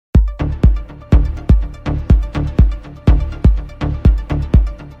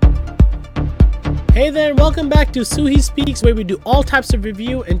Hey there, welcome back to Suhi Speaks, where we do all types of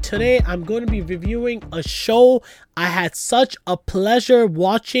review, and today I'm going to be reviewing a show I had such a pleasure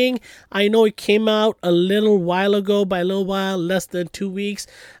watching. I know it came out a little while ago, by a little while, less than 2 weeks,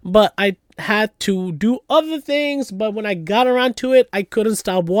 but I had to do other things, but when I got around to it, I couldn't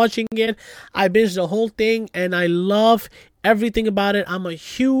stop watching it. I binged the whole thing, and I love everything about it. I'm a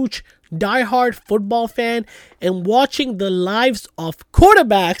huge, diehard football fan, and watching the lives of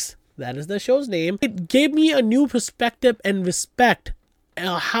quarterbacks, that is the show's name, it gave me a new perspective and respect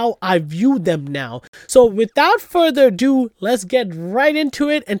how I view them now. So without further ado, let's get right into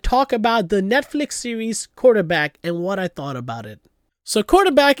it and talk about the Netflix series Quarterback and what I thought about it. So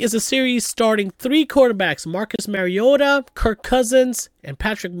Quarterback is a series starring 3 quarterbacks, Marcus Mariota, Kirk Cousins, and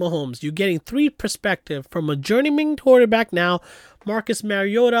Patrick Mahomes. You're getting 3 perspectives from a journeyman quarterback now, Marcus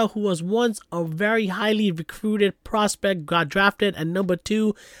Mariota, who was once a very highly recruited prospect, got drafted at number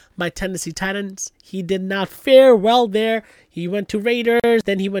 2 by Tennessee Titans. He did not fare well there. He went to Raiders,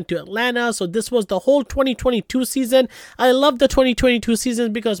 then he went to Atlanta. So this was the whole 2022 season. I love the 2022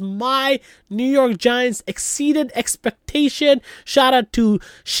 season because my New York Giants exceeded expectation. Shout out to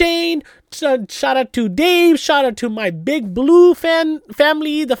Shane. Shout out to Dave. Shout out to my Big Blue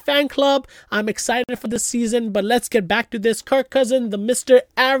family, the fan club. I'm excited for this season, but let's get back to this. Kirk Cousins, the Mr.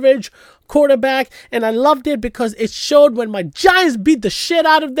 Average quarterback, and I loved it because it showed when my Giants beat the shit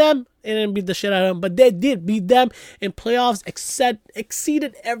out of them. They didn't beat the shit out of them, but they did beat them in playoffs,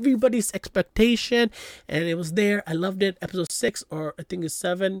 exceeded everybody's expectation, and it was there. I loved it. Episode 6, or I think it's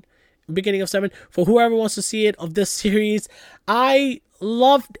 7, beginning of 7, for whoever wants to see it, of this series. I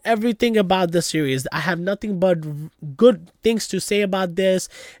loved everything about the series. I have nothing but good things to say about this.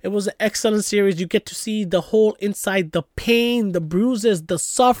 It was an excellent series. You get to see the whole inside, the pain, the bruises, the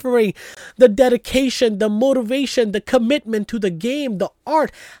suffering, the dedication, the motivation, the commitment to the game, the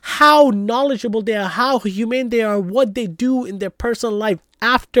art, how knowledgeable they are, how humane they are, what they do in their personal life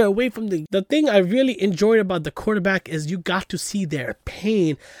after, away from the thing I really enjoyed about the Quarterback is you got to see their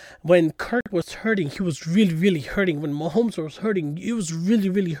pain. When Kirk was hurting, he was really, really hurting. When Mahomes was hurting, he was really,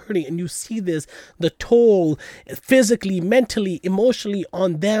 really hurting. And you see this, the toll physically, mentally, emotionally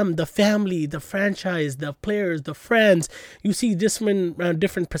on them, the family, the franchise, the players, the friends. You see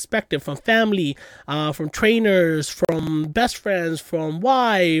different perspective from family, from trainers, from best friends, from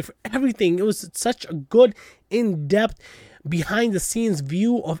wife, everything. It was such a good, in-depth, behind the scenes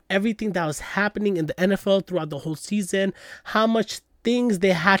view of everything that was happening in the NFL throughout the whole season, how much things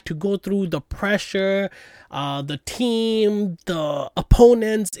they had to go through, the pressure, the team, the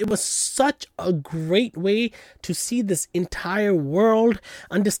opponents. It was such a great way to see this entire world,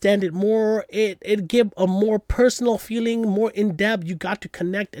 understand it more. It gave a more personal feeling, more in depth. You got to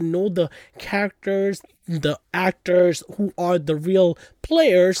connect and know the characters, the actors who are the real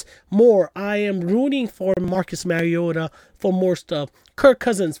players more. I am rooting for Marcus Mariota for more stuff, Kirk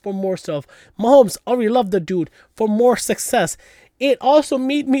Cousins for more stuff, Mahomes, already love the dude, for more success. It also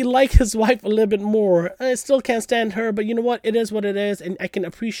made me like his wife a little bit more. I still can't stand her, but you know what? It is what it is, and I can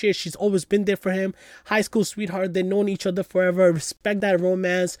appreciate she's always been there for him. High school sweetheart. They've known each other forever. Respect that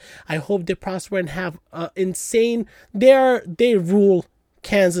romance. I hope they prosper and have insane. They rule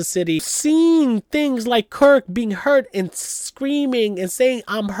Kansas City. Seeing things like Kirk being hurt and screaming and saying,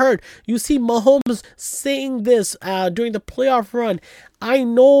 "I'm hurt." You see Mahomes saying this during the playoff run. I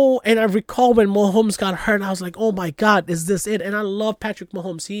know, and I recall when Mahomes got hurt, I was like, oh my God, is this it? And I love Patrick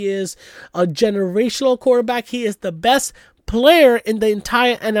Mahomes. He is a generational quarterback. He is the best player in the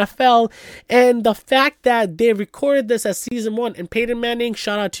entire NFL. And the fact that they recorded this as season 1, and Peyton Manning,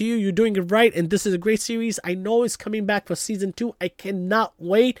 shout out to you, you're doing it right, and this is a great series. I know it's coming back for season 2. I cannot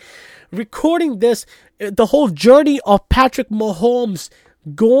wait. Recording this, the whole journey of Patrick Mahomes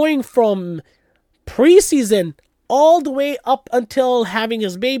going from preseason all the way up until having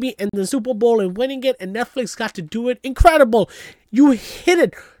his baby and the Super Bowl and winning it, and Netflix got to do it. Incredible. You hit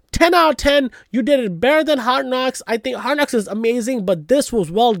it. 10 out of 10. You did it better than Hard Knocks. I think Hard Knocks is amazing, but this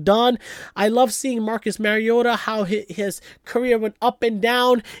was well done. I love seeing Marcus Mariota, how his career went up and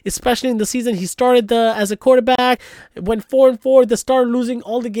down, especially in the season he started as a quarterback. Went 4-4. They started losing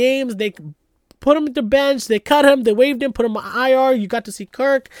all the games. They put him at the bench, they cut him, they waived him, put him on IR. You got to see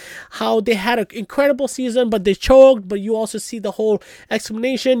Kirk, how they had an incredible season, but they choked. But you also see the whole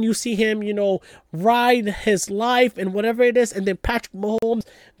explanation. You see him, ride his life and whatever it is. And then Patrick Mahomes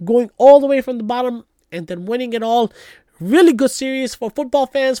going all the way from the bottom and then winning it all. Really good series for football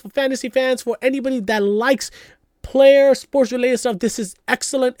fans, for fantasy fans, for anybody that likes player, sports related stuff, this is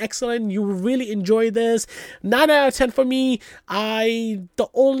excellent. You will really enjoy this. 9 out of 10 for me. The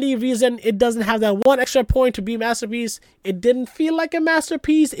only reason it doesn't have that one extra point to be a masterpiece, it didn't feel like a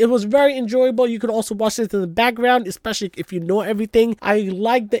masterpiece. It was very enjoyable. You could also watch this in the background, especially if you know everything. I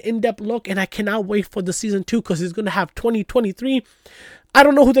like the in-depth look, and I cannot wait for the season 2 because it's going to have 2023. I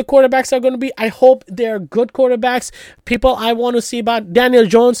don't know who the quarterbacks are going to be. I hope they're good quarterbacks. People I want to see about Daniel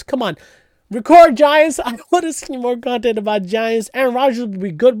Jones. Come on. Record Giants. I want to see more content about Giants. Aaron Rodgers will be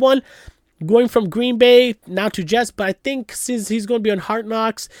a good one. Going from Green Bay now to Jets. But I think since he's going to be on Hard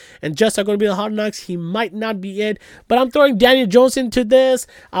Knocks and Jets are going to be on Hard Knocks, he might not be it. But I'm throwing Daniel Jones into this.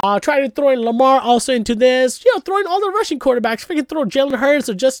 Trying to throw in Lamar also into this. Throwing all the rushing quarterbacks. If I can throw Jalen Hurts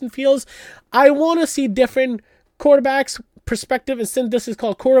or Justin Fields. I want to see different quarterbacks perspective, and since this is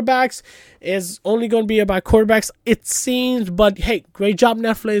called quarterbacks, is only going to be about quarterbacks, it seems. But hey, great job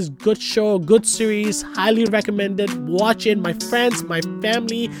Netflix, good show, good series, highly recommended. Watch it, my friends, my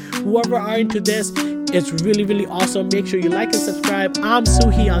family, whoever are into this. It's really awesome. Make sure you like and subscribe. I'm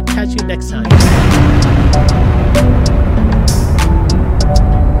Suhi. I'll catch you next time.